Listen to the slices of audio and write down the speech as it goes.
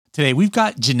Today, we've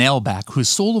got Janelle back, who's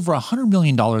sold over $100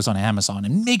 million on Amazon.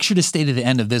 And make sure to stay to the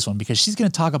end of this one because she's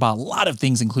going to talk about a lot of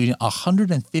things, including a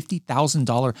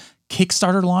 $150,000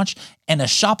 Kickstarter launch and a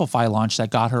Shopify launch that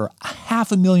got her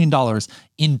 $500,000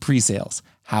 in pre-sales.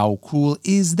 How cool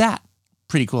is that?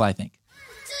 Pretty cool, I think.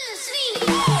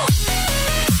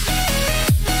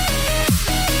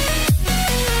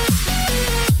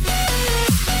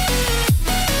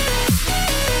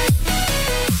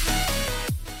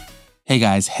 Hey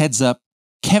guys, heads up.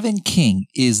 Kevin King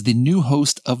is the new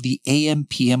host of the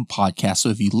AM/PM podcast. So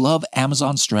if you love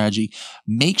Amazon strategy,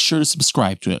 make sure to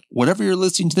subscribe to it. Whatever you're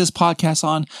listening to this podcast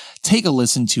on, take a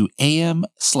listen to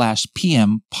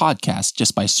AM/PM podcast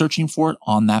just by searching for it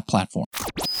on that platform.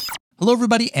 Hello,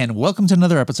 everybody, and welcome to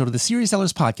another episode of the Serious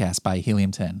Sellers Podcast by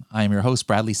Helium 10. I am your host,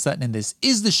 Bradley Sutton, and this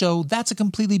is the show that's a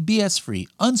completely BS-free,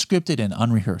 unscripted, and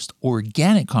unrehearsed,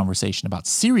 organic conversation about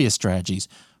serious strategies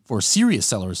for serious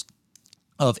sellers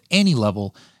of any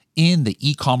level in the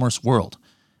e-commerce world.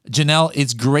 Janelle,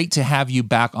 it's great to have you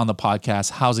back on the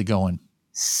podcast. How's it going?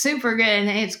 Super good.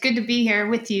 It's good to be here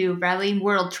with you, Bradley,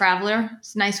 world traveler.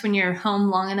 It's nice when you're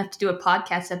home long enough to do a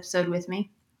podcast episode with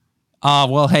me.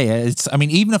 Well, hey,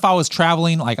 even if I was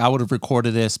traveling, I would have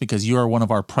recorded this because you are one of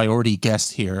our priority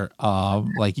guests here.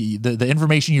 The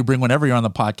information you bring whenever you're on the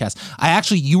podcast.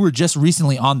 You were just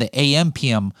recently on the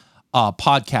AM/PM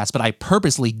podcast, but I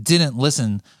purposely didn't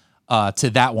listen to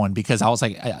that one because I was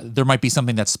like, there might be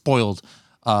something that's spoiled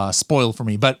for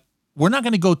me. But we're not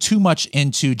going to go too much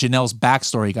into Janelle's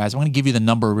backstory, guys. I'm going to give you the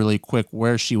number really quick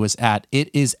where she was at.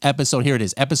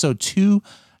 Episode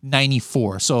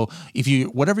 294. So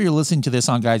whatever you're listening to this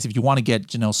on, guys, if you want to get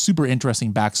Janelle's super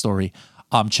interesting backstory,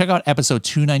 check out episode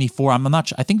 294. I'm not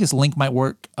sure. I think this link might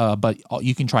work, but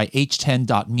you can try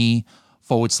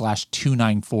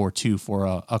h10.me/294 too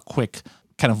for a quick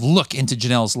kind of look into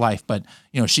Janelle's life. But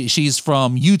she's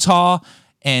from Utah,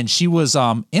 and she was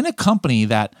in a company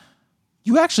that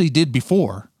you actually did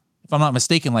before, if I'm not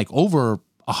mistaken, over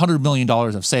 $100 million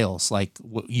of sales,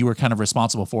 you were kind of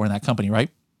responsible for in that company,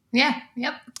 right? Yeah.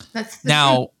 Yep. That's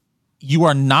now truth. You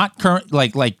are not current.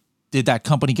 Did that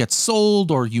company get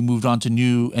sold, or you moved on to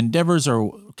new endeavors,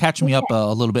 or catch me up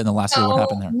a little bit in the last year? What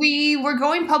happened there? We were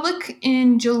going public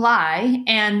in July,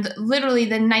 and literally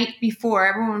the night before,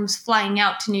 everyone was flying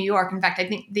out to New York. In fact, I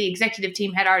think the executive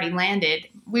team had already landed.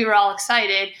 We were all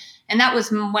excited, and that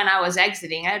was when I was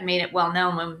exiting. I had made it well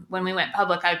known when we went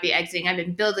public I would be exiting. I've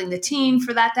been building the team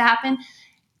for that to happen.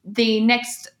 The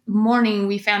next morning,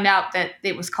 we found out that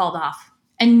it was called off.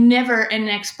 And never an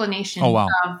explanation of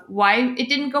why it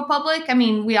didn't go public. I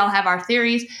mean, we all have our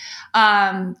theories.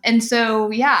 And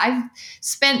so, I've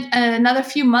spent another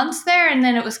few months there. And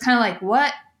then it was kind of like,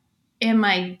 what am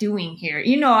I doing here?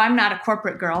 I'm not a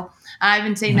corporate girl. I've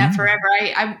been saying that forever.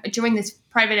 I joined this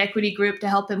private equity group to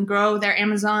help them grow their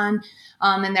Amazon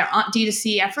and their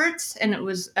D2C efforts. And it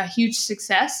was a huge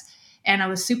success. And I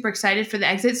was super excited for the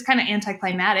exit. It's kind of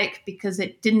anticlimactic because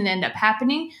it didn't end up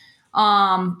happening.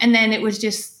 And then it was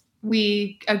just,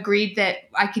 we agreed that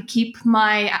I could keep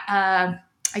my,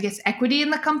 equity in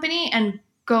the company and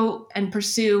go and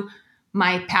pursue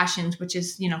my passions, which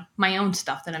is, my own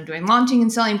stuff that I'm doing, launching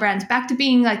and selling brands, back to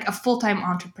being a full-time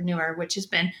entrepreneur, which has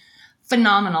been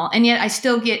phenomenal. And yet I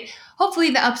still get, hopefully,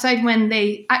 the upside when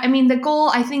the goal,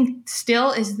 I think,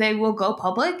 still is they will go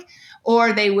public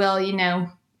or they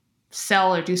will,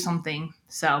 sell or do something.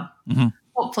 So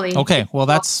hopefully. Okay. Well,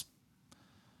 that's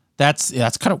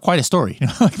kind of quite a story.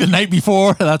 The night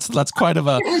before, that's quite of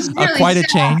quite a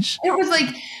change. It was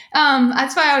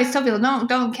that's why I always tell people,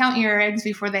 don't count your eggs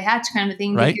before they hatch, kind of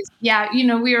thing. Right. Because,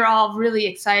 we were all really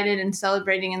excited and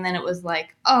celebrating, and then it was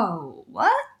like, oh,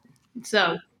 what?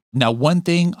 So now, one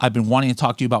thing I've been wanting to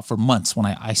talk to you about for months, when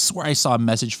I swear I saw a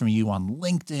message from you on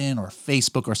LinkedIn or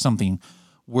Facebook or something,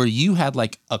 where you had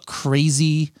a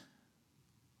crazy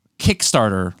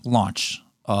Kickstarter launch.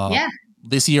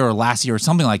 This year or last year or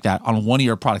something like that on one of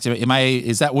your products.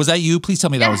 Was that you? Please tell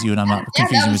me that was you and I'm not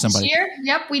confusing with somebody. This year.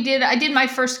 Yep, we did. I did my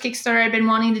first Kickstarter. I've been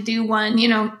wanting to do one.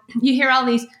 You hear all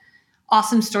these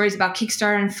awesome stories about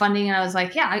Kickstarter and funding, and I was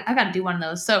like, I got to do one of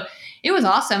those. So it was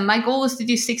awesome. My goal was to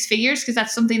do 6 figures because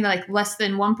that's something that less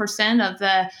than 1% of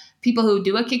the people who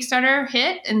do a Kickstarter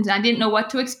hit, and I didn't know what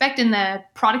to expect. And the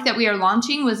product that we are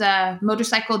launching was a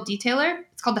motorcycle detailer.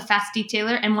 It's called the Fast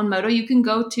Detailer M1 Moto. You can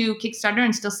go to Kickstarter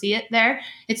and still see it there.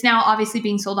 It's now obviously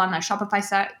being sold on a Shopify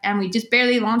site, and we just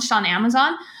barely launched on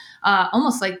Amazon,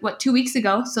 almost 2 weeks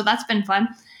ago. So that's been fun,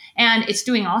 and it's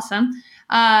doing awesome.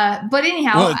 But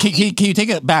anyhow, well, can you take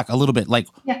it back a little bit?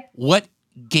 What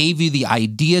gave you the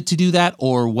idea to do that?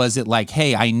 Or was it like,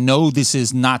 hey, I know this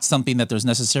is not something that there's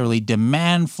necessarily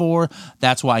demand for,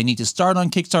 that's why I need to start on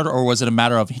Kickstarter? Or was it a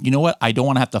matter of, you know what, I don't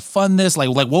want to have to fund this? Like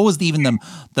what was even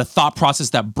the thought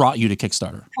process that brought you to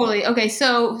Kickstarter? Totally. Okay.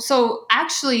 So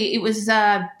actually it was a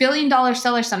 $1 billion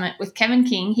seller summit with Kevin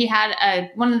King. He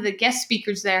had one of the guest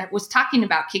speakers there was talking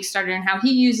about Kickstarter and how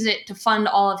he uses it to fund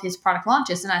all of his product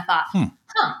launches. And I thought,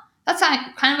 that's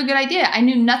kind of a good idea. I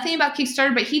knew nothing about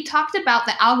Kickstarter, but he talked about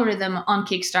the algorithm on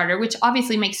Kickstarter, which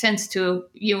obviously makes sense to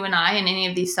you and I and any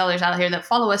of these sellers out here that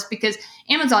follow us, because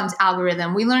Amazon's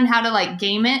algorithm, we learned how to like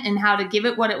game it and how to give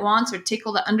it what it wants or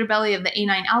tickle the underbelly of the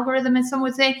A9 algorithm, as some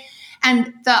would say. And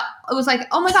it was like,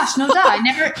 oh my gosh, no, duh.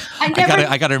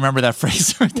 I gotta remember that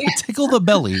phrase right there. Yeah. Tickle the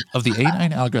belly of the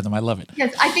A9 algorithm. I love it.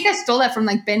 Yes, I think I stole that from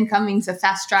like Ben Cummings, a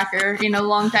fast tracker, a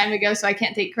long time ago. So I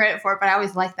can't take credit for it, but I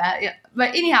always like that. Yeah.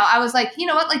 But anyhow, I was like, you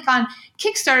know what, like on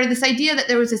Kickstarter, this idea that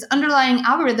there was this underlying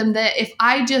algorithm that if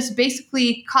I just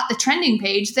basically caught the trending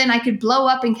page, then I could blow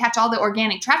up and catch all the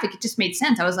organic traffic. It just made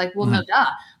sense. I was like, well, no, duh.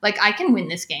 Like I can win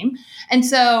this game. And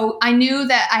so I knew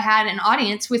that I had an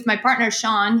audience with my partner,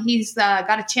 Sean. He's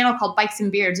got a channel called Bikes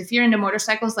and Beards. If you're into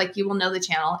motorcycles, like you will know the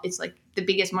channel. It's like the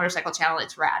biggest motorcycle channel.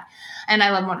 It's rad. And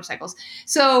I love motorcycles.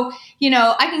 So,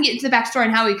 I can get into the backstory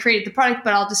on how we created the product,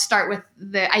 but I'll just start with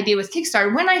the idea with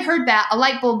Kickstarter. When I heard that, a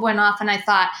light bulb went off and I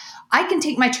thought, I can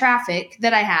take my traffic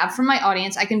that I have from my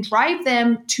audience, I can drive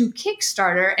them to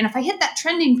Kickstarter. And if I hit that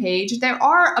trending page, there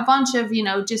are a bunch of,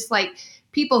 just like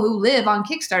people who live on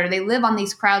Kickstarter. They live on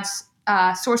these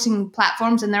sourcing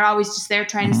platforms, and they're always just there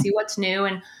trying to see what's new.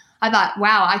 And I thought,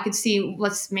 wow, I could see,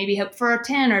 let's maybe hope for a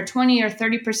 10 or 20 or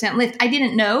 30% lift. I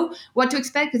didn't know what to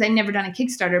expect because I'd never done a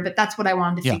Kickstarter, but that's what I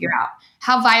wanted to figure out.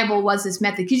 How viable was this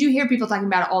method? Because you hear people talking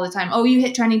about it all the time. Oh, you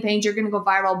hit trending page, you're going to go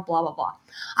viral, blah, blah, blah.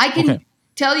 I can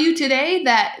tell you today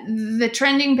that the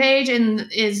trending page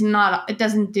it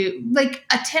doesn't do like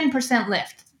a 10%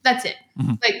 lift. That's it.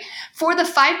 Like for the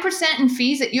 5% in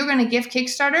fees that you're going to give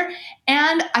Kickstarter.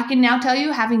 And I can now tell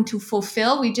you, having to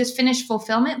fulfill, we just finished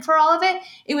fulfillment for all of it.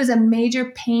 It was a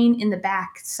major pain in the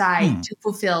backside to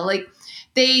fulfill. Like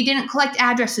they didn't collect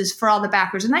addresses for all the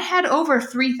backers. And I had over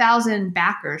 3,000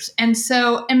 backers. And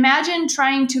so imagine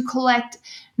trying to collect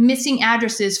missing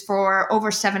addresses for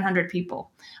over 700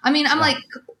 people. I mean, I'm like,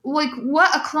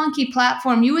 what a clunky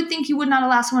platform. You would think you would not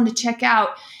allow someone to check out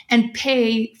and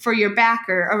pay for your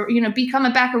backer or, become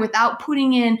a backer without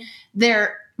putting in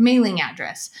their mailing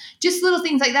address. Just little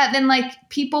things like that. Then like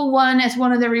people won as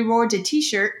one of their rewards a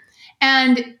t-shirt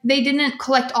and they didn't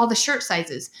collect all the shirt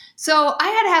sizes. So I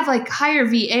had to have like hire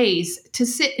VAs to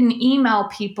sit and email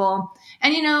people.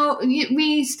 And,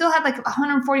 we still had like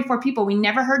 144 people we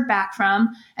never heard back from.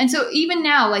 And so even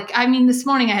now, this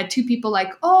morning I had 2 people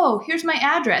like, oh, here's my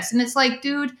address. And it's like,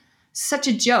 dude, such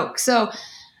a joke. So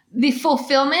the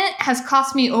fulfillment has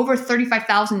cost me over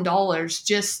 $35,000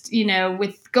 just,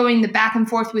 with going the back and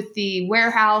forth with the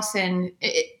warehouse. And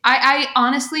I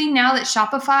honestly, now that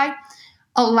Shopify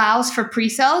allows for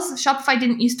pre-sales, Shopify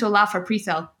didn't used to allow for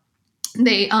pre-sale.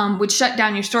 They would shut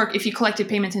down your store if you collected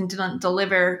payments and didn't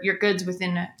deliver your goods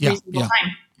within a reasonable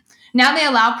time. Now they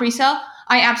allow pre-sale.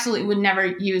 I absolutely would never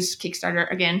use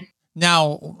Kickstarter again.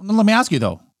 Now, let me ask you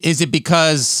though, is it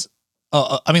because,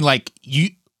 now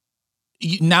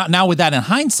with that in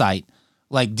hindsight,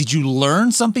 like, did you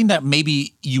learn something that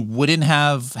maybe you wouldn't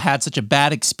have had such a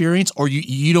bad experience, or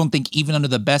you don't think even under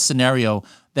the best scenario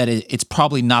that it's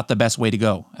probably not the best way to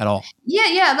go at all?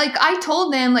 Yeah. Like I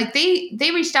told them, like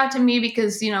they reached out to me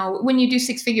because, when you do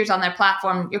 6 figures on their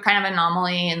platform, you're kind of an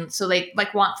anomaly. And so they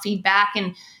like want feedback,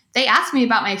 and they asked me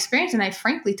about my experience. And I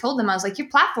frankly told them, I was like, your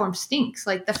platform stinks.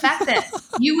 Like the fact that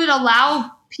you would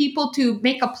allow people to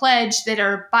make a pledge that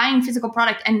are buying physical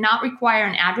product and not require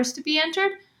an address to be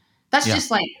entered. That's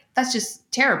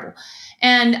just terrible.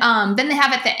 And then they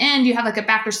have at the end, you have like a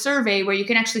backer survey where you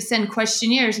can actually send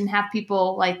questionnaires and have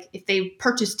people, like, if they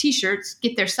purchase t-shirts,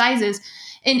 get their sizes.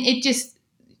 And it just,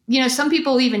 some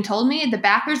people even told me, the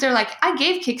backers, they're like, I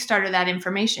gave Kickstarter that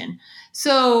information.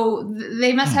 So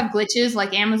they must have glitches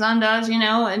like Amazon does,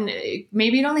 and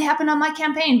maybe it only happened on my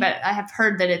campaign, but I have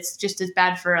heard that it's just as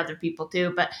bad for other people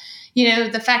too. But,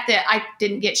 the fact that I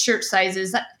didn't get shirt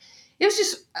sizes, it was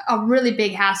just a really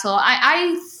big hassle.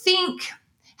 I think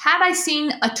had I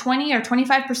seen a 20 or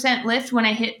 25% lift when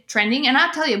I hit trending, and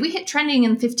I'll tell you, we hit trending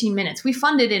in 15 minutes. We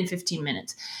funded in 15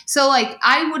 minutes. So like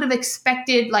I would have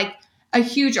expected like a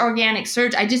huge organic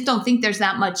surge. I just don't think there's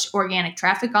that much organic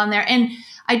traffic on there. And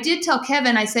I did tell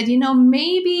Kevin, I said,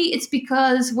 maybe it's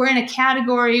because we're in a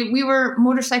category, we were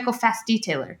motorcycle fast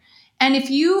detailer. And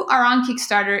if you are on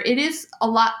Kickstarter, it is a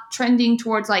lot trending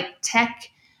towards like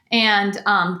tech and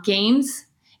games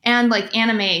and like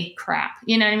anime crap.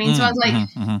 You know what I mean? So I was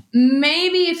like,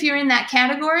 maybe if you're in that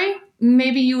category,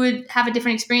 maybe you would have a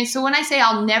different experience. So when I say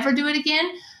I'll never do it again,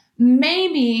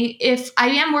 maybe if I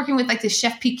am working with like the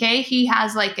Chef PK, he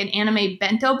has like an anime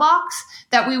bento box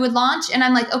that we would launch. And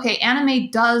I'm like, okay,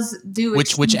 anime does do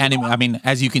which anime? I mean,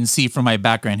 as you can see from my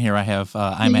background here, I have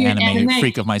I'm an anime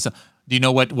freak of myself. Do you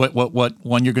know what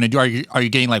one you're going to do? Are you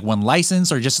getting like one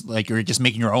license, or just like you're just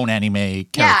making your own anime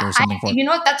character or something for it? You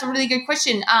know what? That's a really good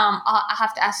question. I'll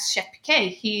have to ask Chef PK.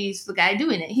 He's the guy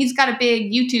doing it. He's got a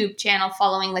big YouTube channel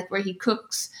following, like where he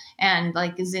cooks and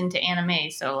like is into anime.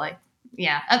 So like,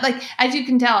 yeah, like as you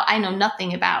can tell, I know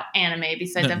nothing about anime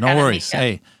besides no worries.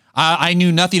 Hey, I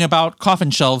knew nothing about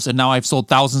coffin shelves, and now I've sold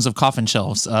thousands of coffin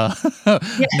shelves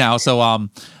now. So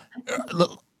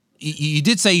you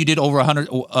did say you did over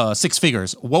 100 six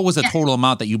figures. What was the total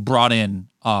amount that you brought in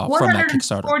from that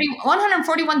Kickstarter?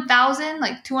 141,000,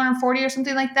 like 240 or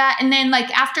something like that. And then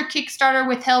like after Kickstarter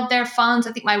withheld their funds,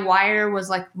 I think my wire was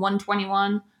like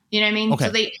 121. You know what I mean? Okay.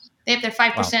 So they have their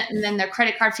 5% and then their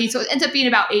credit card fee. So it ends up being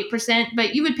about 8%,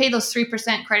 but you would pay those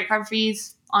 3% credit card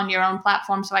fees on your own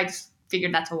platform. So I just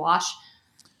figured that's a wash.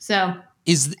 So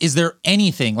is there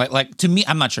anything like to me,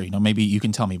 I'm not sure, maybe you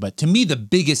can tell me, but to me, the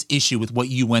biggest issue with what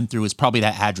you went through is probably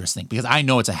that address thing, because I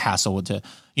know it's a hassle to,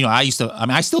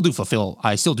 I still do fulfill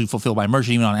my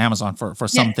merchant even on Amazon for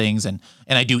some things. And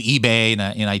I do eBay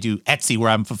and I do Etsy where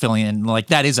I'm fulfilling, and like,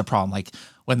 that is a problem. Like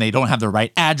when they don't have the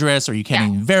right address or you can't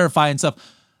even verify and stuff.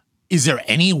 Is there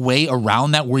any way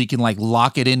around that where you can like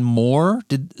lock it in more?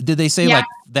 Did they say like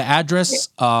the address?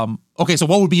 Okay, so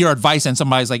what would be your advice? And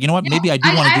somebody's like, you know what, maybe I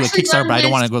do want to do a Kickstarter, but I don't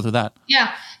want to go through that.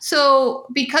 Yeah. So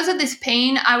because of this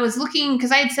pain, I was looking,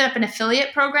 because I had set up an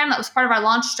affiliate program that was part of our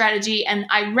launch strategy. And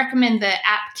I recommend the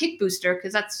app Kickbooster,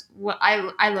 because that's what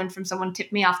I learned from someone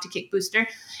tipped me off to Kickbooster.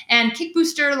 And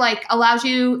Kickbooster like allows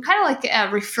you kind of like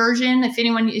a refersion, if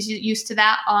anyone is used to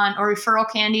that, or referral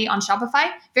candy on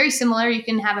Shopify. Very similar. You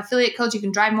can have affiliate codes. You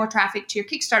can drive more traffic to your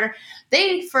Kickstarter.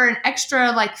 They, for an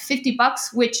extra like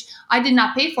 $50, which I did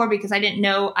not pay for because I didn't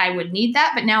know I would need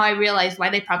that, but now I realize why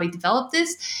they probably developed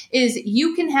this, is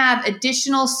you can have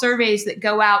additional surveys that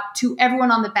go out to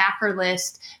everyone on the backer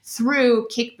list through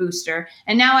Kickbooster.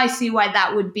 And now I see why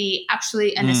that would be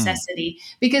actually a necessity,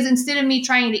 because instead of me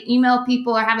trying to email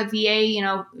people or have a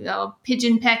VA,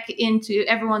 pigeon peck into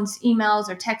everyone's emails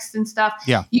or texts and stuff,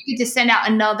 you get to send out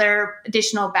another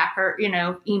additional backer,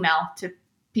 email to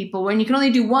people. When you can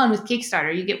only do one with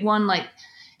Kickstarter, you get one like,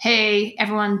 hey,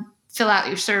 everyone fill out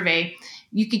your survey.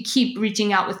 You could keep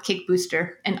reaching out with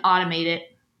Kickbooster and automate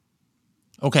it.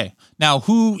 Okay. Now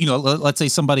who, let's say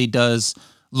somebody does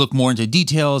look more into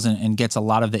details and gets a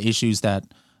lot of the issues that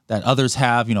others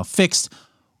have, fixed.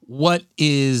 What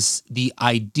is the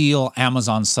ideal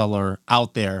Amazon seller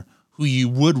out there who you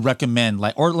would recommend,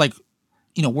 where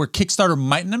Kickstarter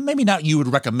might, maybe not you would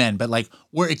recommend, but like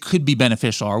where it could be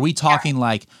beneficial? Are we talking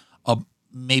like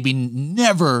maybe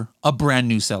never a brand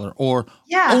new seller, or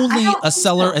only a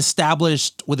seller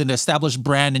established with an established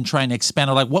brand and trying to expand?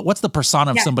 Or like what's the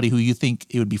persona of somebody who you think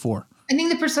it would be for? I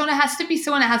think the persona has to be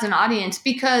someone that has an audience,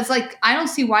 because like I don't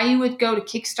see why you would go to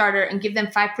Kickstarter and give them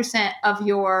 5% of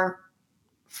your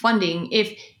funding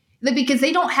because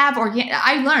they don't have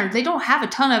I learned they don't have a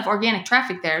ton of organic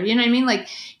traffic there. You know what I mean? Like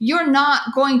you're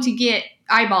not going to get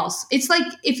eyeballs. It's like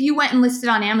if you went and listed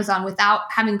on Amazon without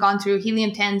having gone through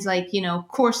Helium 10's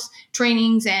course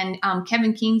trainings and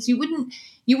Kevin King's, you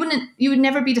would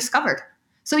never be discovered.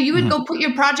 So you would go put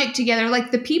your project together.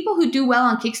 Like the people who do well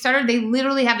on Kickstarter, they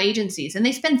literally have agencies and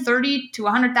they spend $30,000 to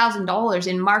 $100,000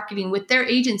 in marketing with their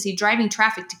agency, driving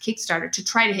traffic to Kickstarter to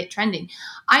try to hit trending.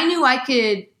 I knew I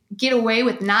could get away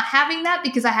with not having that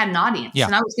because I had an audience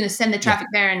and I was going to send the traffic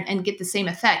there and get the same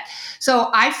effect. So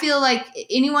I feel like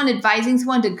anyone advising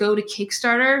someone to go to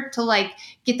Kickstarter to like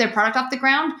get their product off the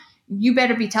ground, you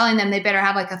better be telling them they better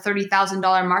have like a $30,000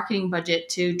 marketing budget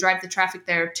to drive the traffic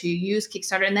there to use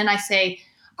Kickstarter. And then I say,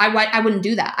 I wouldn't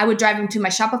do that. I would drive them to my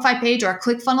Shopify page or a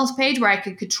ClickFunnels page where I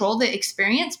could control the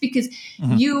experience, because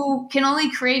you can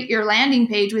only create your landing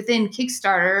page within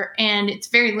Kickstarter and it's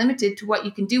very limited to what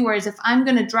you can do. Whereas if I'm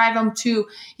going to drive them to,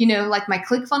 like my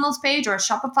ClickFunnels page or a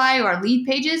Shopify or lead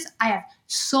pages, I have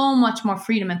so much more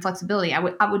freedom and flexibility. I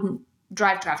wouldn't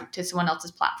drive traffic to someone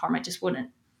else's platform. I just wouldn't.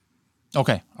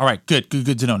 Okay. All right. Good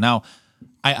to know. Now,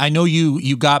 I know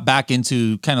you got back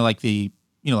into kind of like the,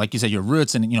 like you said, your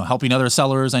roots and, helping other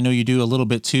sellers. I know you do a little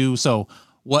bit too. So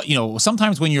what,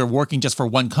 sometimes when you're working just for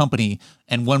one company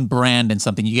and one brand and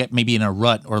something, you get maybe in a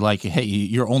rut, or like, hey,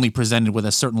 you're only presented with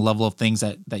a certain level of things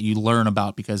that you learn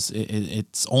about because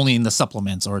it's only in the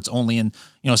supplements, or it's only in,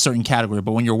 a certain category.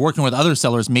 But when you're working with other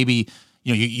sellers, maybe,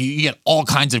 you get all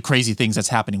kinds of crazy things that's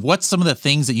happening. What's some of the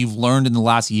things that you've learned in the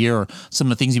last year, or some of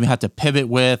the things you had to pivot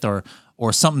with, or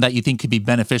something that you think could be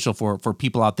beneficial for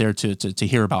people out there to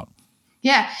hear about?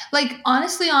 Yeah. Like,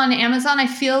 honestly, on Amazon, I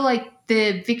feel like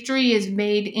the victory is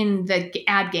made in the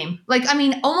ad game. Like, I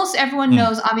mean, almost everyone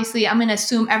knows, obviously, I'm going to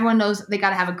assume everyone knows they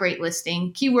got to have a great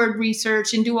listing, keyword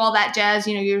research, and do all that jazz.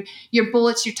 Your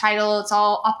bullets, your title, it's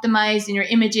all optimized, and your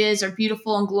images are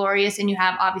beautiful and glorious, and you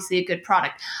have obviously a good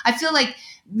product. I feel like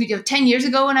 10 years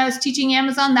ago when I was teaching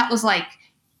Amazon, that was like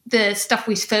the stuff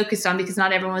we focused on, because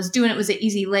not everyone was doing it. It was an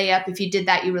easy layup. If you did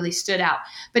that, you really stood out.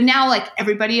 But now, like,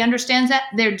 everybody understands that,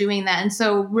 they're doing that. And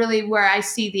so really where I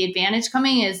see the advantage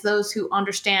coming is those who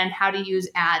understand how to use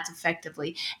ads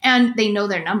effectively, and they know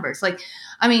their numbers. Like,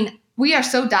 I mean, we are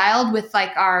so dialed with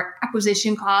like our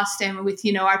acquisition cost and with,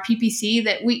 our PPC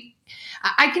that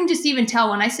I can just even tell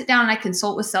when I sit down and I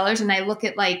consult with sellers and I look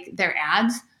at like their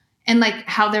ads and like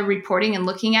how they're reporting and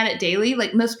looking at it daily.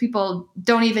 Like, most people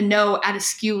don't even know at a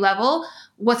SKU level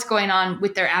what's going on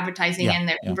with their advertising and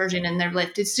their conversion and their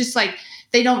lift. It's just like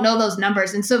they don't know those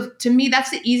numbers. And so to me,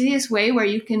 that's the easiest way where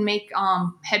you can make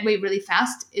headway really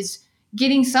fast, is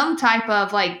getting some type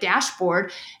of like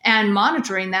dashboard and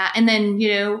monitoring that, and then,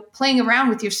 playing around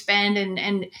with your spend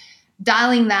and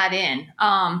dialing that in.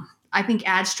 I think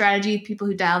ad strategy, people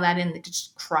who dial that in, they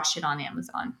just crush it on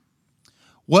Amazon.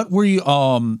 What were you,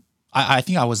 I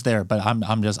think I was there, but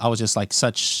I was just like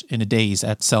such in a daze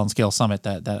at Sell and Scale Summit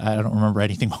that I don't remember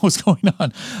anything what was going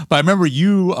on. But I remember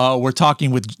you were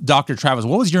talking with Dr. Travis.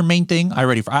 What was your main thing? I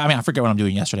forget what I'm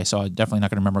doing yesterday, so I'm definitely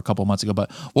not going to remember a couple of months ago. But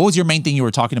what was your main thing you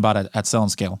were talking about at Sell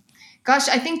and Scale? Gosh,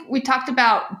 I think we talked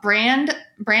about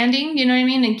branding, you know what I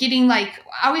mean? And getting like,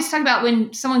 I always talk about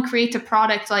when someone creates a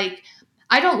product, like,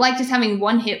 I don't like just having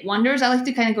one hit wonders. I like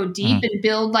to kind of go deep and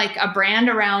build like a brand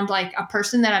around like a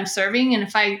person that I'm serving. And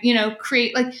if I,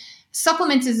 create like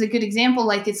supplements is a good example.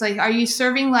 Like, it's like, are you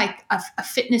serving like a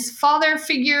fitness father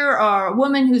figure, or a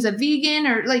woman who's a vegan,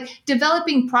 or like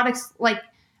developing products like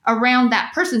around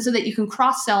that person so that you can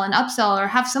cross sell and upsell or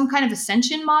have some kind of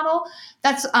ascension model.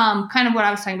 That's kind of what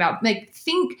I was talking about. Like,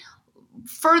 think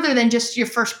further than just your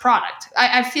first product.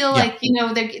 I feel like,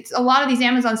 a lot of these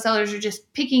Amazon sellers are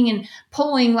just picking and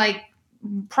pulling like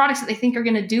products that they think are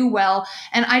going to do well.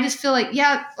 And I just feel like,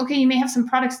 yeah, okay, you may have some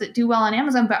products that do well on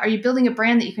Amazon, but are you building a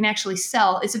brand that you can actually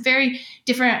sell? It's a very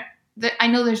different, I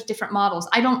know there's different models.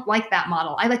 I don't like that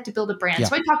model. I like to build a brand. Yeah.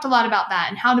 So I talked a lot about that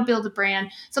and how to build a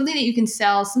brand, something that you can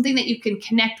sell, something that you can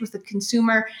connect with the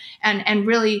consumer and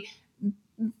really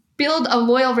build a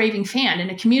loyal raving fan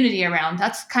and a community around.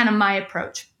 That's kind of my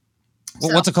approach.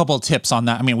 Well, what's a couple of tips on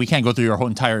that? I mean, we can't go through your whole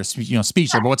entire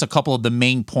speech there, but what's a couple of the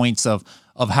main points of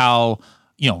how,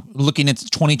 looking into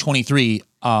 2023,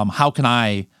 how can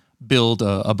I build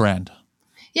a brand?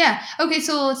 Yeah. Okay.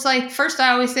 So it's like, first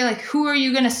I always say, like, who are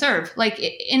you going to serve? Like,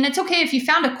 and it's okay if you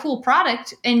found a cool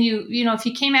product and if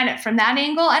you came at it from that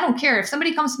angle. I don't care if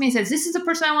somebody comes to me and says, this is the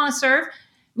person I want to serve.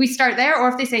 We start there. Or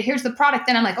if they say, here's the product,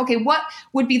 then I'm like, okay, what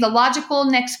would be the logical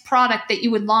next product that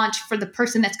you would launch for the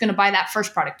person that's going to buy that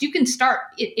first product? You can start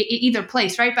either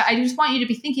place, right? But I just want you to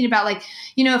be thinking about, like,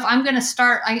 if I'm going to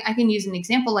start, I can use an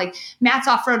example like Matt's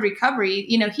Off-Road Recovery.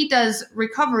 He does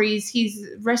recoveries. He's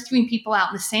rescuing people out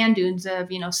in the sand dunes of,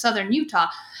 southern Utah.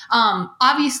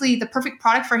 Obviously, the perfect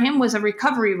product for him was a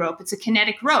recovery rope. It's a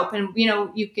kinetic rope. And,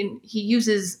 he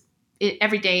uses it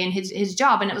every day in his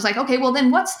job. And it was like, okay, well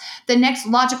then what's the next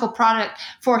logical product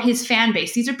for his fan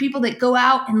base? These are people that go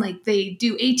out and like they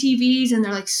do ATVs and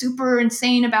they're like super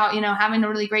insane about, having a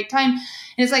really great time. And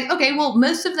it's like, okay, well,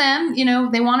 most of them,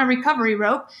 they want a recovery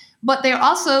rope, but they're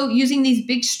also using these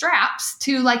big straps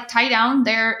to like tie down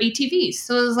their ATVs.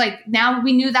 So it was like, now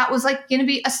we knew that was like going to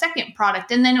be a second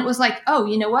product. And then it was like, oh,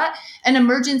 you know what? An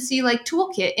emergency like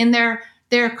toolkit in their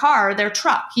car, their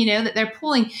truck, that they're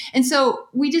pulling. And so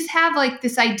we just have like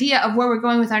this idea of where we're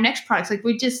going with our next products. Like,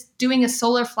 we're just doing a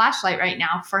solar flashlight right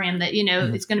now for him that,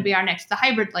 it's going to be our next, the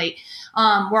hybrid light.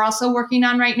 We're also working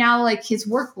on right now, like his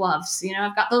work gloves,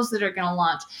 I've got those that are going to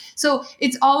launch. So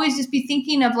it's always just be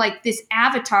thinking of like this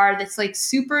avatar that's like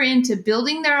super into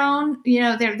building their own,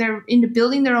 they're into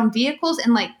building their own vehicles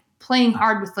and like playing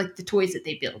hard with like the toys that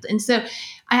they build. And so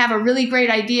I have a really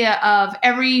great idea of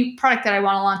every product that I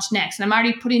want to launch next. And I'm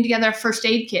already putting together a first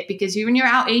aid kit, because when you're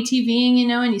out ATVing,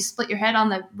 and you split your head on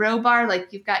the row bar, like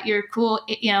you've got your cool,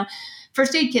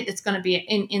 first aid kit that's going to be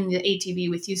in the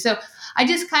ATV with you. So I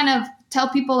just kind of tell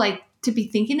people, like, to be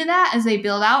thinking of that as they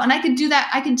build out. And I could do that.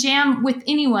 I could jam with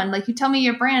anyone. Like, you tell me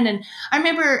your brand. And I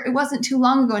remember it wasn't too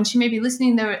long ago, and she may be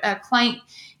listening, a client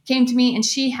came to me and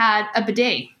she had a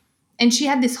bidet, and she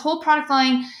had this whole product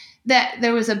line that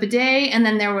there was a bidet, and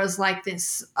then there was like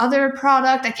this other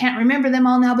product. I can't remember them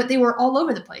all now, but they were all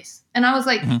over the place. And I was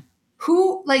like,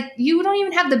 who, like, you don't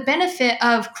even have the benefit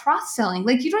of cross-selling.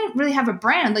 Like, you don't really have a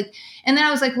brand. Like, and then I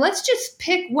was like, let's just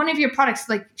pick one of your products.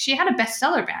 Like, she had a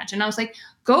bestseller badge, and I was like,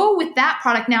 go with that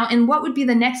product now. And what would be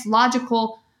the next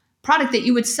logical product that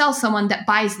you would sell someone that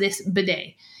buys this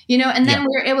bidet? And then we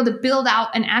were able to build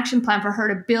out an action plan for her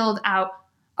to build out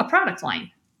a product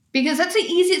line. Because that's the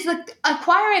easiest, like,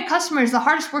 acquiring a customer is the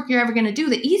hardest work you're ever going to do.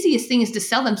 The easiest thing is to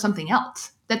sell them something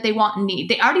else that they want and need.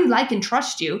 They already like and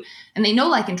trust you, and they know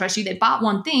like and trust you. They bought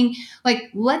one thing. Like,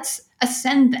 let's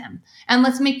ascend them and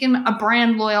let's make them a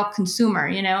brand loyal consumer,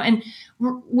 And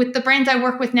with the brands I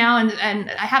work with now,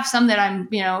 and I have some that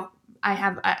I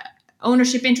have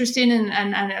ownership interest in,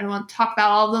 and I don't want to talk about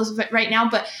all of those right now,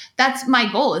 but that's my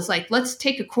goal, is like, let's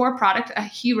take a core product, a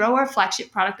hero or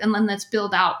flagship product, and then let's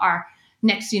build out our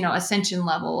next, ascension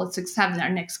level. Let's have our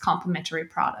next complementary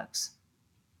products.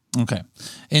 Okay.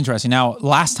 Interesting. Now,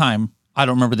 last time, I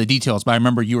don't remember the details, but I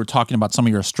remember you were talking about some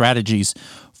of your strategies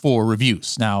for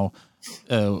reviews. Now,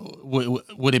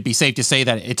 would it be safe to say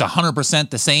that it's 100%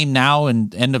 the same now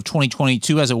in end of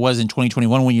 2022 as it was in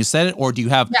 2021 when you said it? Or do you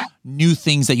have new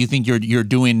things that you think you're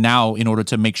doing now in order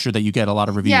to make sure that you get a lot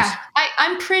of reviews? Yeah,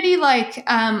 I'm pretty like,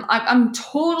 I'm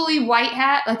totally white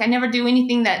hat. Like, I never do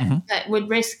anything that would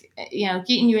risk,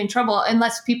 getting you in trouble,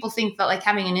 unless people think that like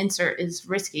having an insert is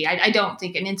risky. I don't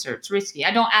think an insert's risky.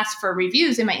 I don't ask for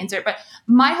reviews in my insert, but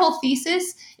my whole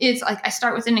thesis is like, I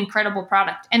start with an incredible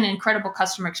product and an incredible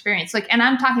customer experience. Like, and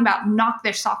I'm talking about knock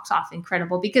their socks off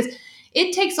incredible, because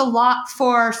it takes a lot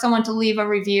for someone to leave a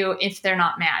review if they're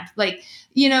not mad. Like,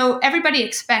 everybody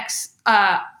expects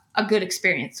a good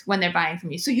experience when they're buying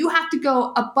from you. So you have to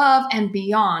go above and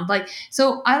beyond. Like,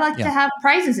 so I like to have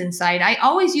prizes inside. I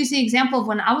always use the example of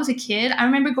when I was a kid. I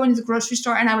remember going to the grocery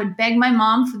store and I would beg my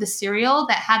mom for the cereal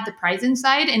that had the prize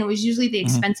inside. And it was usually the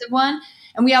expensive one.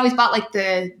 And we always bought like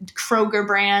the Kroger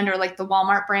brand or like the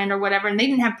Walmart brand or whatever. And they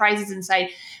didn't have prizes inside.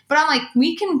 But I'm like,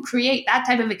 we can create that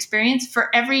type of experience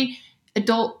for every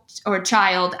adult or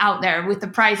child out there with the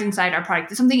prize inside our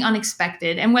product. It's something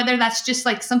unexpected. And whether that's just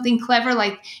like something clever,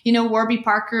 like, Warby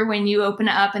Parker, when you open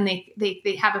it up and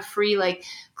they have a free like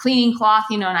cleaning cloth,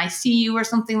 and I see you or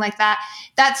something like that.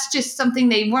 That's just something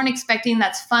they weren't expecting.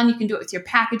 That's fun. You can do it with your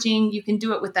packaging. You can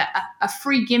do it with a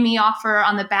free gimme offer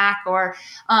on the back. Or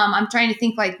I'm trying to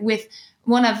think, like with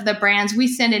one of the brands, we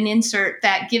send an insert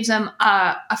that gives them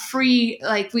a free,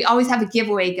 like, we always have a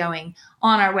giveaway going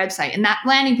on our website, and that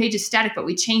landing page is static, but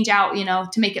we change out,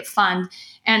 to make it fun.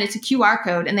 And it's a QR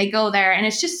code, and they go there, and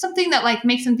it's just something that like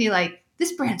makes them be like,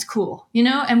 this brand's cool,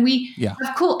 and we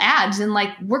have cool ads, and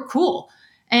like, we're cool,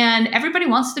 and everybody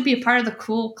wants to be a part of the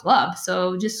cool club.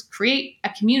 So just create a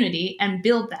community and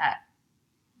build that.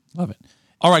 Love it.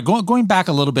 All right. Going back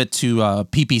a little bit to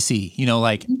PPC,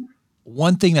 like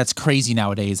one thing that's crazy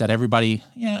nowadays that everybody,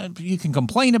 you can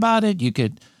complain about it. You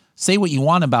could say what you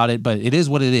want about it, but it is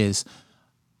what it is.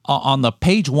 On the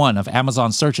page 1 of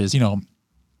Amazon searches,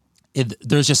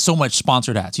 there's just so much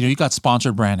sponsored ads. You got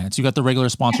sponsored brand ads. You got the regular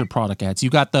sponsored product ads. You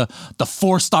got the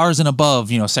 4 stars and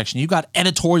above, section. You got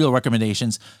editorial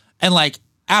recommendations. And like,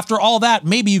 after all that,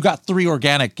 maybe you got 3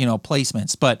 organic,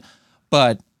 placements, but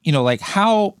like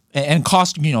how, and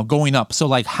cost, going up. So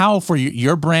like how for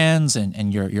your brands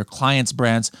and your clients'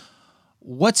 brands,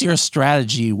 what's your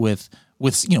strategy with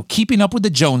keeping up with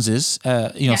the Joneses,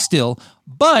 still,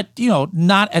 but,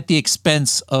 not at the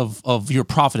expense of your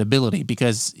profitability,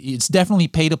 because it's definitely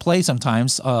pay to play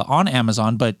sometimes on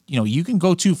Amazon, but, you can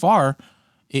go too far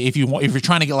if you're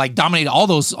trying to get like dominate all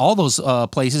those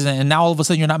places, and now all of a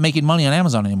sudden you're not making money on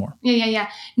Amazon anymore. Yeah.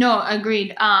 No,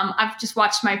 agreed. I've just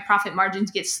watched my profit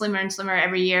margins get slimmer and slimmer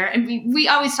every year. And we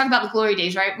always talk about the glory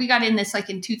days, right? We got in this like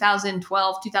in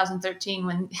 2012, 2013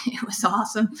 when it was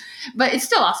awesome, but it's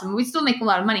still awesome. We still make a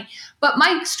lot of money, but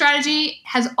my strategy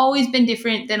has always been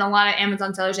different than a lot of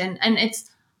Amazon sellers. And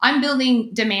I'm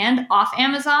building demand off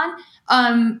Amazon.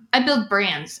 I build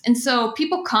brands. And so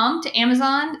people come to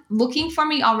Amazon looking for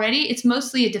me already. It's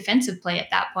mostly a defensive play at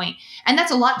that point. And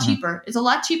that's a lot cheaper. It's a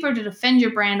lot cheaper to defend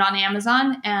your brand on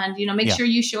Amazon and, make sure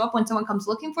you show up when someone comes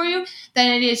looking for you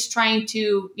than it is trying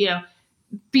to,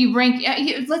 be ranked.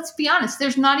 Let's be honest.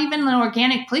 There's not even an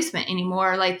organic placement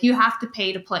anymore. Like, you have to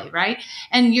pay to play, right?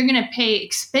 And you're going to pay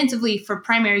expensively for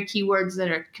primary keywords that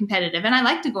are competitive. And I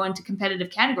like to go into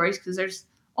competitive categories because there's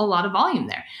a lot of volume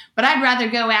there. But I'd rather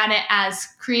go at it as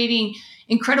creating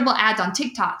incredible ads on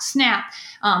TikTok, Snap,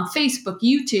 Facebook,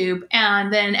 YouTube,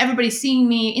 and then everybody seeing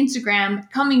me, Instagram,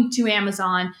 coming to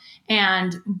Amazon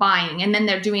and buying. And then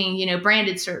they're doing,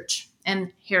 branded search.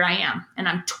 And here I am. And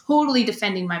I'm totally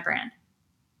defending my brand.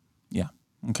 Yeah.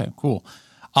 Okay, cool.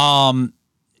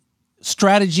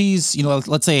 Strategies,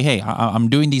 let's say, hey, I'm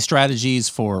doing these strategies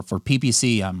for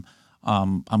PPC.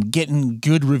 I'm getting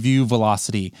good review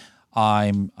velocity.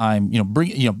 I'm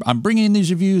bringing in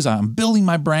these reviews. I'm building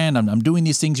my brand. I'm doing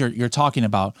these things you're talking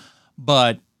about.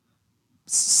 But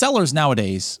sellers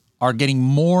nowadays are getting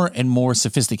more and more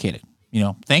sophisticated.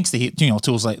 Thanks to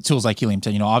tools like Helium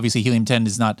 10. Obviously Helium 10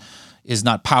 is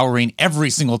not powering every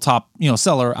single top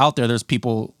seller out there. There's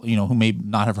people who may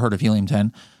not have heard of Helium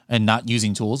 10 and not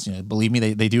using tools. Believe me,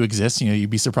 they do exist. You'd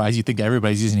be surprised. You think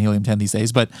everybody's using Helium 10 these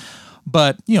days, but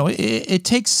it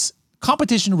takes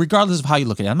competition regardless of how you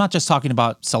look at it. I'm not just talking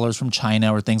about sellers from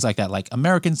China or things like that. Like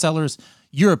American sellers,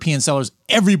 European sellers,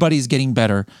 everybody's getting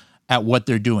better at what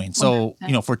they're doing. So,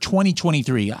 for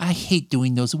 2023, I hate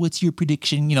doing those. What's your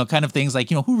prediction? Kind of things like,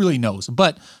 who really knows?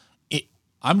 But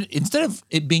instead of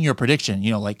it being your prediction,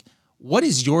 what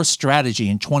is your strategy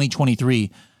in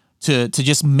 2023 to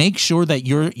just make sure that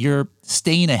you're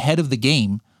staying ahead of the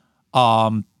game?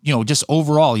 Just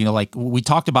overall, like we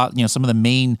talked about, some of the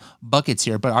main buckets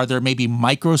here, but are there maybe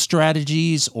micro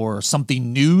strategies or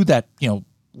something new that,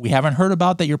 we haven't heard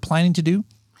about that you're planning to do?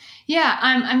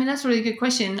 Yeah, that's a really good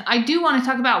question. I do want to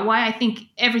talk about why I think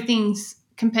everything's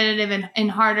competitive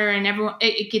and harder and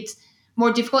it gets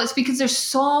more difficult. It's because there's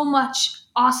so much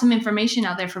awesome information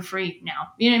out there for free now.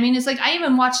 You know what I mean? It's like I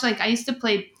even watch, I still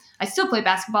play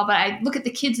basketball, but I look at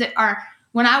the kids that are,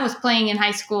 when I was playing in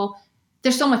high school,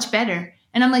 they're so much better.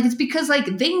 And I'm like, it's because they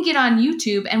can get on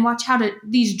YouTube and watch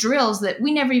these drills that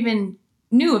we never even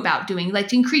knew about doing,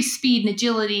 to increase speed and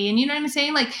agility. And you know what I'm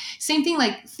saying? Same thing,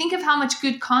 think of how much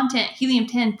good content Helium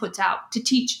 10 puts out to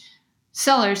teach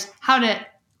sellers how to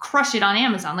crush it on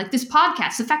Amazon. This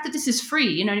podcast, the fact that this is free,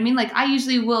 you know what I mean? I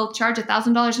usually will charge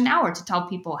 $1,000 an hour to tell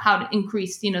people how to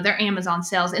increase, their Amazon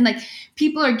sales. And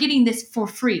people are getting this for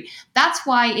free. That's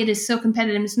why it is so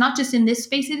competitive. It's not just in this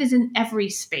space, it is in every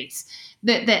space.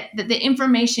 The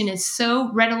information is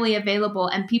so readily available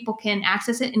and people can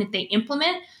access it. And if they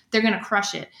implement, they're going to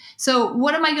crush it. So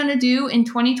what am I going to do in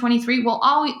 2023? Well,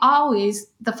 always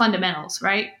the fundamentals,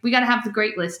 right? We got to have the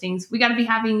great listings. We got to be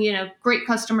having, great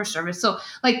customer service. So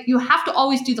you have to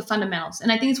always do the fundamentals.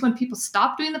 And I think it's when people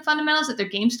stop doing the fundamentals that their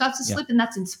game starts to slip. And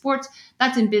that's in sports,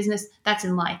 that's in business, that's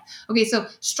in life. Okay. So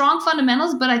strong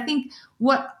fundamentals. But I think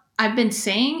what I've been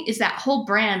saying is that whole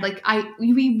brand,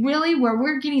 we really, where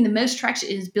we're getting the most traction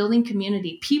is building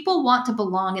community. People want to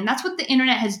belong. And that's what the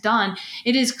internet has done.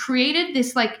 It has created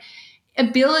this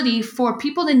ability for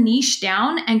people to niche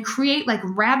down and create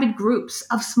rabid groups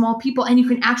of small people. And you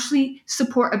can actually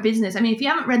support a business. If you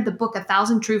haven't read the book,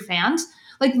 1,000 True Fans,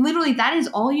 literally that is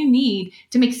all you need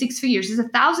to make 6 figures is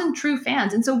 1,000 true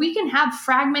fans. And so we can have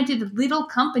fragmented little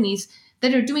companies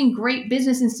that are doing great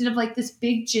business instead of this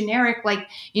big generic,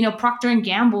 Procter &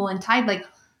 Gamble and Tide.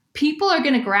 People are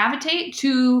going to gravitate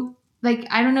to,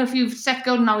 I don't know if Seth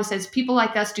Godin always says, people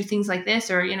like us do things like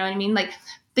this, or, you know what I mean?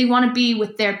 They want to be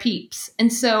with their peeps.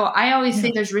 And so I always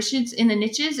say there's riches in the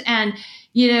niches, and,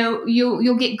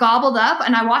 you'll get gobbled up.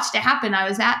 And I watched it happen. I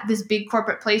was at this big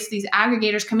corporate place. These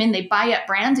aggregators come in, they buy up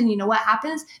brands, and you know what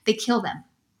happens? They kill them.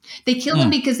 They kill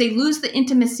them because they lose the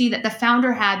intimacy that the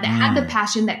founder had, that had the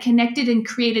passion, that connected and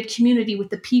created community with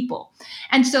the people.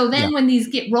 And so then when these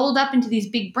get rolled up into these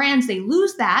big brands, they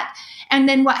lose that. And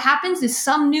then what happens is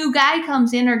some new guy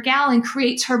comes in or gal and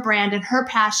creates her brand and her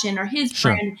passion or his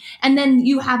brand. And then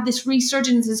you have this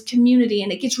resurgence, this community,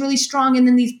 and it gets really strong. And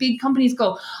then these big companies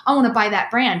go, I want to buy that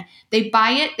brand. They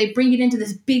buy it, they bring it into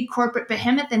this big corporate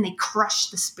behemoth, and they crush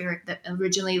the spirit that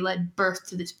originally led birth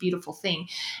to this beautiful thing.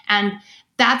 And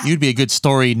you'd be a good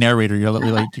story narrator.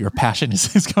 Your passion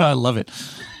is coming. I love it.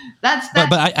 But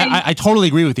I totally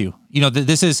agree with you.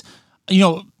 This is,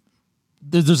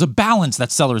 there's a balance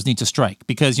that sellers need to strike,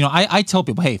 because, I tell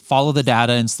people, hey, follow the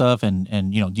data and stuff,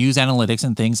 and use analytics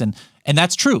and things. And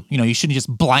that's true. You shouldn't just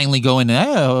blindly go in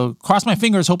and cross my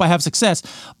fingers, hope I have success.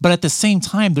 But at the same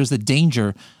time, there's the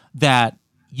danger that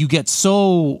you get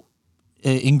so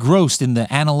engrossed in the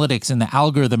analytics and the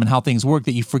algorithm and how things work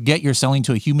that you forget you're selling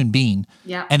to a human being.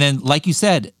 Yeah. And then, like you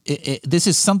said, this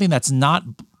is something that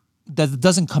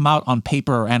doesn't come out on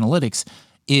paper or analytics,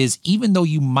 is even though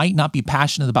you might not be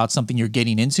passionate about something you're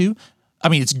getting into,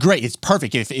 it's great. It's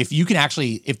perfect. If you can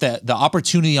actually, if the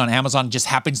opportunity on Amazon just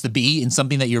happens to be in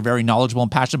something that you're very knowledgeable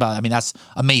and passionate about, that's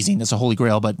amazing. That's a holy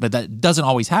grail, but that doesn't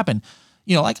always happen.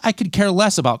 like I could care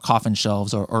less about coffin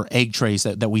shelves or egg trays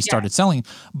that we started selling,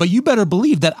 but you better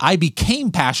believe that I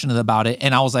became passionate about it.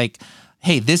 And I was like,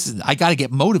 hey, I got to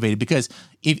get motivated, because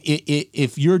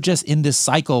if you're just in this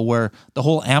cycle where the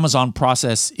whole Amazon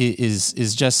process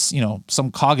is just,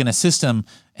 some cog in a system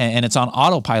and it's on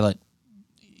autopilot,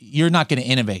 you're not going to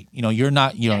innovate. You're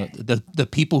not, the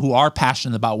people who are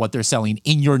passionate about what they're selling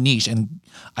in your niche. And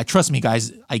trust me,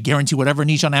 guys, I guarantee whatever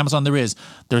niche on Amazon there's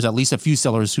at least a few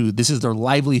sellers who this is their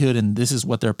livelihood and this is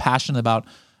what they're passionate about.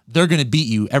 They're going to beat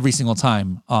you every single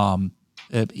time.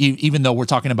 Even though we're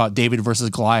talking about David versus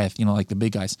Goliath, like the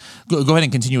big guys. Go ahead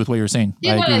and continue with what you were saying.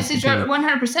 Yeah, no, it's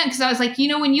 100%. Because I was like,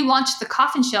 when you launch the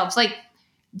coffin shelves, like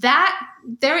that,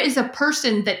 there is a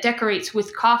person that decorates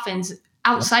with coffins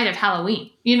outside of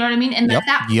Halloween. You know what I mean? And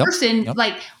that person,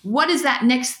 like, what is that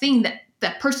next thing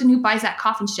that person who buys that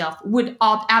coffin shelf would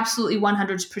absolutely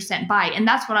 100% buy? And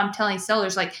that's what I'm telling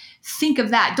sellers, like, think of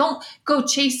that. Don't go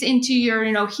chase into your,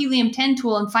 Helium-10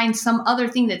 tool and find some other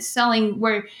thing that's selling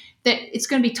where that it's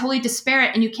going to be totally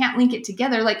disparate and you can't link it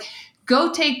together. Like,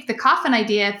 go take the coffin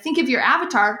idea, think of your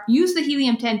avatar, use the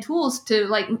Helium-10 tools to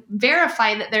like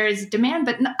verify that there is demand.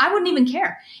 But I wouldn't even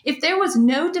care if there was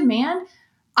no demand.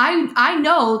 I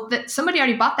know that somebody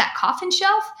already bought that coffin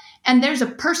shelf, and there's a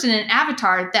person, an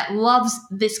avatar that loves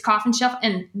this coffin shelf,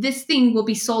 and this thing will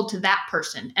be sold to that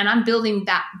person. And I'm building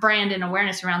that brand and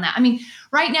awareness around that. I mean,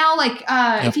 right now, like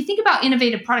if you think about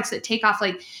innovative products that take off,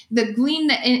 like the Gleam,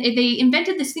 they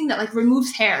invented this thing that like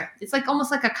removes hair. It's like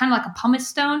almost like a kind of like a pumice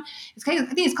stone. It's kind of,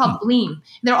 I think it's called Gleam.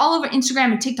 They're all over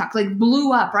Instagram and TikTok, like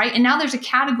blew up, right? And now there's a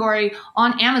category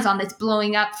on Amazon that's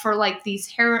blowing up for like these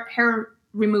hair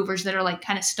removers that are like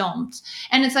kind of stones.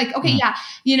 And it's like, okay,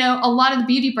 a lot of the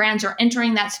beauty brands are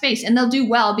entering that space, and they'll do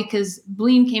well because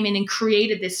Bleem came in and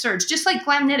created this surge, just like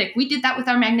Glamnetic. We did that with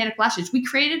our magnetic lashes. We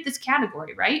created this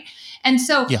category, right? And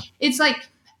so it's like,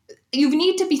 you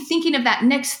need to be thinking of that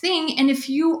next thing. And if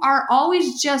you are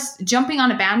always just jumping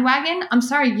on a bandwagon, I'm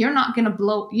sorry, you're not going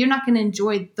to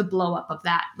enjoy the blow up of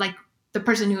that. Like, the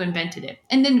person who invented it.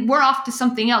 And then we're off to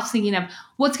something else, thinking of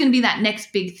what's going to be that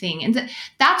next big thing. And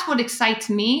that's what excites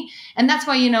me. And that's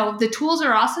why, the tools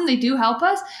are awesome. They do help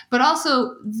us, but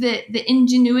also the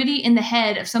ingenuity in the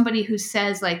head of somebody who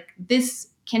says like, this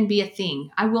can be a thing.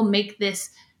 I will make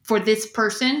this for this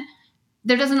person.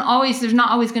 There's not always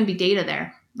going to be data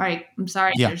there. Right. I'm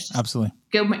sorry. Yeah, absolutely.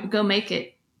 Go make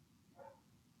it.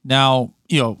 Now,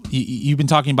 you've been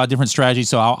talking about different strategies.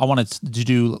 So I wanted to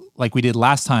do like we did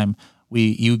last time.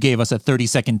 You gave us a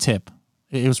 30-second tip.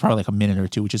 It was probably like a minute or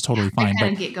two, which is totally fine.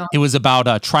 But it was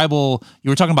about tribal. You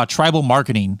were talking about tribal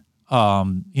marketing.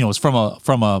 It's from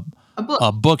a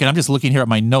book, and I'm just looking here at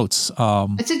my notes.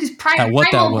 It's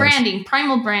Primal Branding.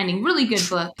 Primal Branding, really good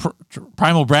book.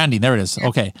 Primal Branding. There it is. Yeah.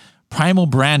 Okay, Primal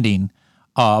Branding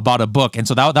about a book, and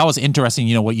so that was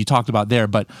interesting. What you talked about there,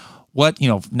 but what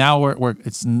now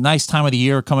it's a nice time of the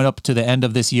year coming up to the end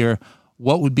of this year.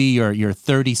 What would be your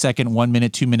 30-second, 1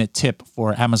 minute, 2 minute tip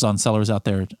for Amazon sellers out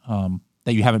there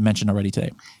that you haven't mentioned already today?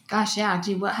 Gosh, yeah.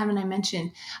 Gee, what haven't I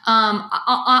mentioned?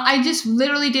 I just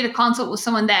literally did a consult with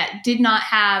someone that did not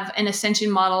have an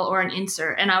Ascension model or an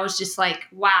insert. And I was just like,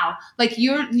 wow, like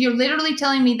you're literally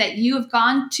telling me that you have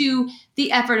gone to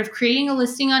the effort of creating a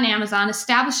listing on Amazon,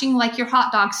 establishing like your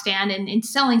hot dog stand and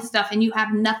selling stuff, and you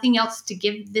have nothing else to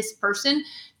give this person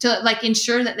to like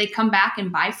ensure that they come back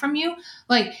and buy from you.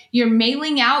 Like, you're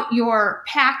mailing out your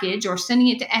package or sending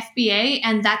it to FBA,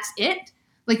 and that's it.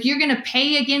 Like, you're going to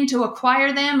pay again to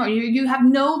acquire them, or you have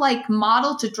no like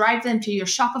model to drive them to your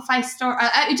Shopify store.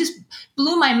 It just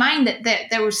blew my mind that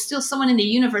there was still someone in the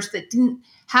universe that didn't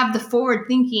have the forward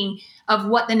thinking of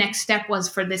what the next step was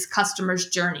for this customer's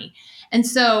journey. And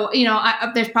so,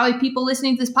 there's probably people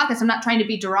listening to this podcast. I'm not trying to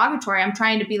be derogatory. I'm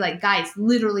trying to be like, guys,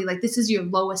 literally, like, this is your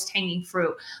lowest hanging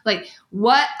fruit. Like,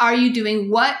 what are you doing?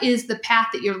 What is the path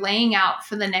that you're laying out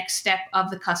for the next step of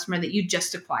the customer that you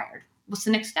just acquired? What's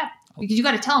the next step? Because you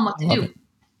got to tell them what to do.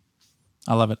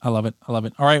 I love it.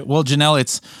 All right. Well, Janelle,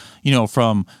 it's,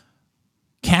 from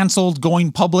canceled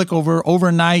going public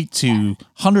overnight to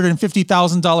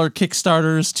 $150,000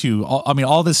 Kickstarters to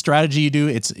all this strategy you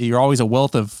do. You're always a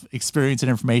wealth of experience and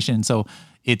information. So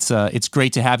it's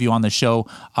great to have you on the show.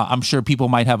 I'm sure people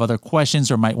might have other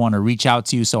questions or might want to reach out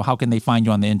to you. So how can they find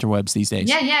you on the interwebs these days?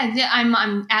 Yeah.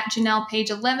 I'm at Janelle Page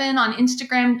 11 on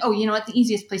Instagram. Oh, you know what? The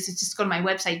easiest place is just go to my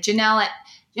website,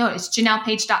 it's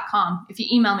JanellePage.com. If you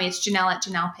email me, it's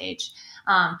Janelle@JanellePage.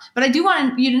 But I do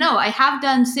want you to know, I have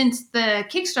done since the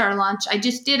Kickstarter launch. I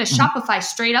just did a Shopify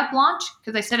straight up launch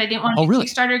because I said I didn't want to do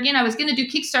Kickstarter again. I was going to do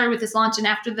Kickstarter with this launch, and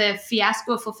after the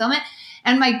fiasco of fulfillment,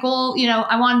 And my goal,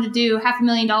 I wanted to do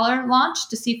 $500,000 launch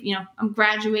to see if, I'm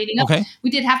graduating up. Okay. We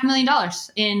did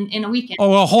 $500,000 in a weekend. Oh,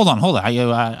 well, hold on.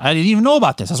 I didn't even know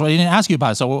about this. That's why I didn't ask you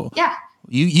about it. So yeah.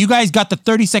 You guys got the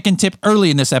 30-second tip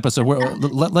early in this episode.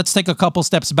 Let's take a couple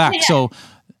steps back. Yeah. So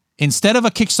instead of a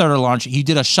Kickstarter launch, you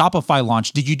did a Shopify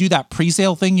launch. Did you do that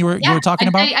pre-sale thing you were talking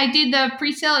about? I did the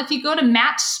pre-sale. If you go to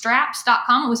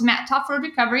mattstraps.com, it was Matt Tough Road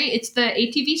Recovery. It's the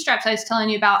ATV straps I was telling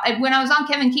you about. When I was on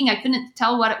Kevin King, I couldn't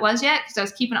tell what it was yet because I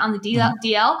was keeping it on the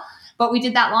DL. But we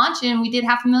did that launch and we did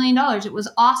 $500,000. It was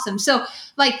awesome. So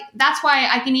that's why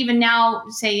I can even now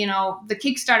say, the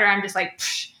Kickstarter, I'm just like,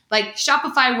 psh,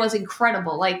 Shopify was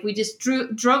incredible. We just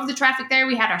drove the traffic there.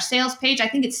 We had our sales page. I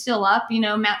think it's still up,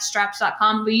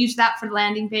 mattstraps.com. We used that for the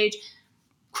landing page.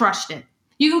 Crushed it.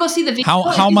 You can go see the video.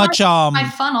 How much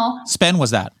my funnel spend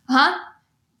was that? Huh?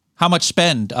 How much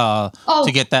spend to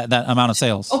get that amount of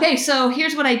sales? Okay, so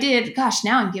here's what I did. Gosh,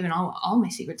 now I'm giving all my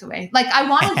secrets away. I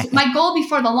wanted my goal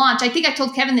before the launch. I think I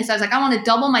told Kevin this. I was like, I want to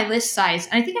double my list size.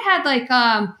 And I think I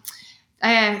had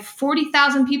I had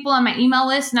 40,000 people on my email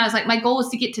list. And I was like, my goal was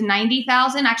to get to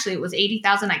 90,000. Actually, it was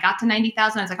 80,000. I got to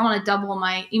 90,000. I was like, I want to double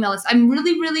my email list. I'm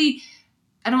really, really,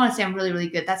 I don't want to say I'm really, really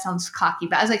good. That sounds cocky,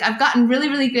 but I was like, I've gotten really,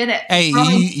 really good at. Hey,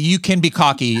 you can be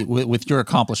cocky with your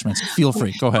accomplishments. Feel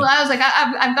free. Go ahead. Well, I was like,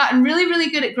 I've gotten really, really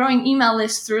good at growing email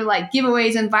lists through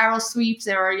giveaways and viral sweeps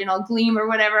or, Gleam or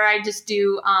whatever. I just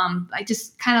do. I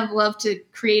just kind of love to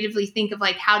creatively think of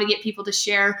how to get people to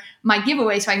share my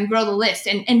giveaway so I can grow the list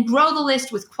and grow the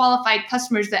list with qualified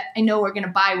customers that I know are going to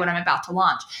buy what I'm about to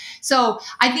launch. So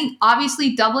I think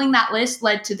obviously doubling that list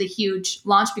led to the huge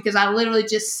launch because I literally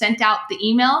just sent out the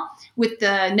email with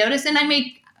the notice and I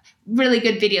make really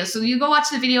good videos. So you go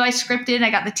watch the video I scripted. I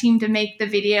got the team to make the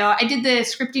video. I did the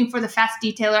scripting for the Fast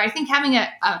Detailer. I think having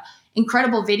a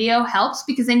incredible video helps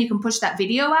because then you can push that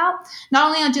video out, not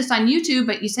only on YouTube,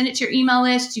 but you send it to your email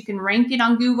list. You can rank it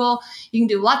on Google. You can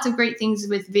do lots of great things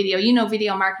with video.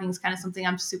 Video marketing is kind of something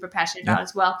I'm super passionate about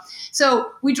as well.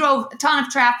 So we drove a ton of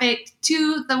traffic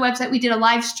to the website. We did a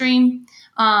live stream,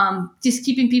 just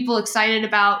keeping people excited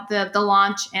about the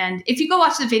launch. And if you go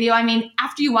watch the video,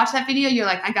 after you watch that video, you're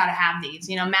like, I got to have these.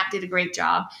 Matt did a great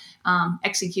job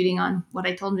executing on what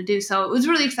I told him to do. So it was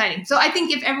really exciting. So I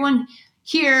think if everyone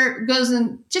here goes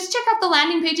and just check out the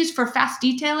landing pages for Fast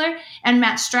Detailer and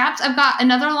Matt Straps. I've got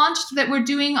another launch that we're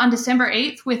doing on December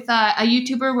 8th with a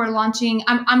YouTuber. We're launching.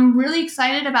 I'm really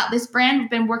excited about this brand. We've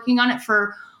been working on it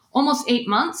for almost 8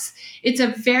 months. It's a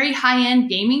very high-end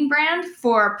gaming brand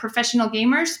for professional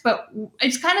gamers, but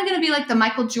it's kind of going to be like the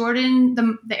Michael Jordan,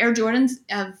 the Air Jordans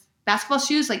of basketball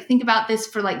shoes. Think about this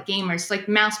for gamers,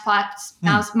 mouse pads,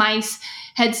 mice,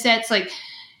 headsets,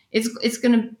 It's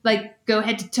going to go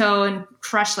head to toe and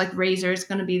crush Razer. It's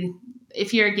going to be,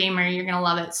 if you're a gamer, you're going to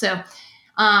love it. So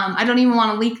I don't even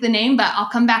want to leak the name, but I'll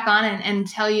come back on and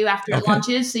tell you after it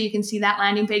launches so you can see that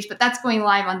landing page. But that's going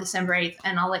live on December 8th,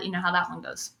 and I'll let you know how that one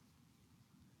goes.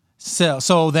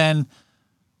 So then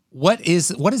what is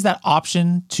that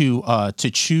option to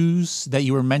choose that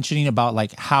you were mentioning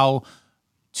about how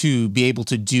to be able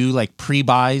to do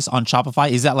pre-buys on Shopify?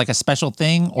 Is that a special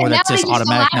thing or that's just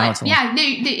automatic now?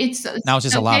 It's now it's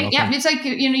just allowed. Okay. Yeah, it's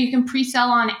you can pre-sell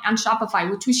on Shopify,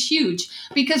 which was huge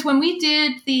because when we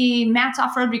did the Matt's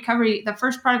Off-Road Recovery, the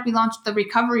first product we launched, the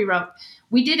recovery rope,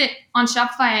 we did it on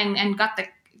Shopify and got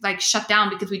the shut down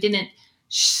because we didn't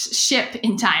ship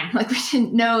in time. We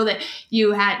didn't know that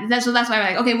you had that. So that's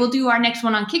why we're okay, we'll do our next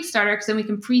one on Kickstarter because then we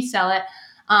can pre-sell it.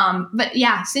 But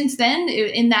yeah, since then,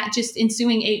 in that just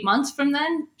ensuing 8 months from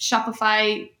then,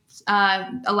 Shopify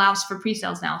allows for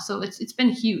pre-sales now. So it's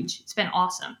been huge. It's been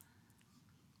awesome.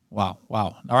 Wow.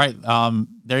 All right.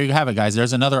 There you have it, guys.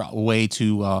 There's another way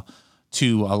to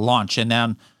launch. And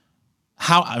then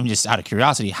I'm just out of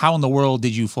curiosity, how in the world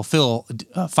did you fulfill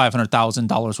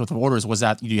 $500,000 worth of orders? Was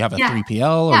that, do you have a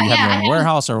 3PL or you have your own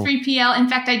warehouse or 3PL? In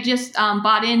fact, I just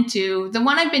bought into the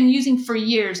one I've been using for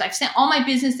years. I've sent all my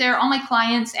business there, all my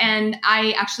clients, and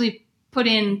I actually put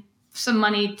in some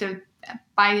money to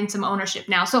buy in some ownership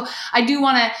now. So I do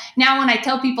want to, now when I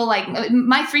tell people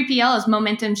my 3PL is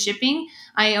Momentum Shipping,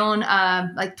 I own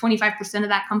 25% of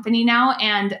that company now.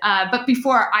 And, but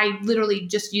before I literally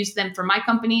just used them for my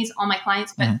companies, all my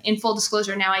clients, but in full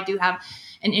disclosure, now I do have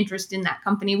an interest in that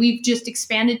company. We've just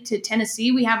expanded to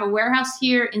Tennessee. We have a warehouse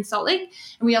here in Salt Lake,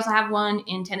 and we also have one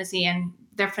in Tennessee, and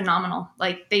they're phenomenal.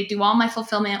 They do all my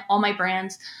fulfillment, all my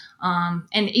brands. And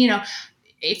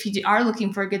if you are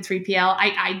looking for a good 3PL,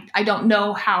 I don't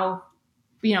know how,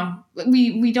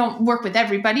 we don't work with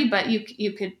everybody, but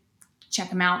you could check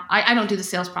them out. I don't do the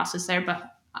sales process there,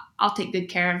 but I'll take good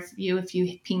care of you if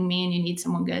you ping me and you need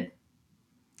someone good.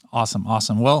 Awesome.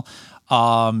 Well,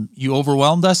 You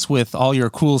overwhelmed us with all your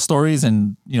cool stories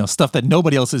and, stuff that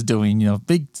nobody else is doing,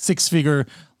 big 6-figure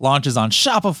launches on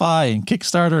Shopify and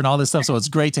Kickstarter and all this stuff. So it's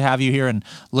great to have you here and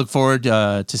look forward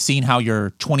to seeing how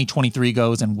your 2023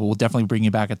 goes. And we'll definitely bring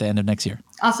you back at the end of next year.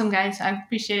 Awesome, guys. I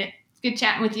appreciate it. It's good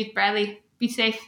chatting with you, Bradley. Be safe.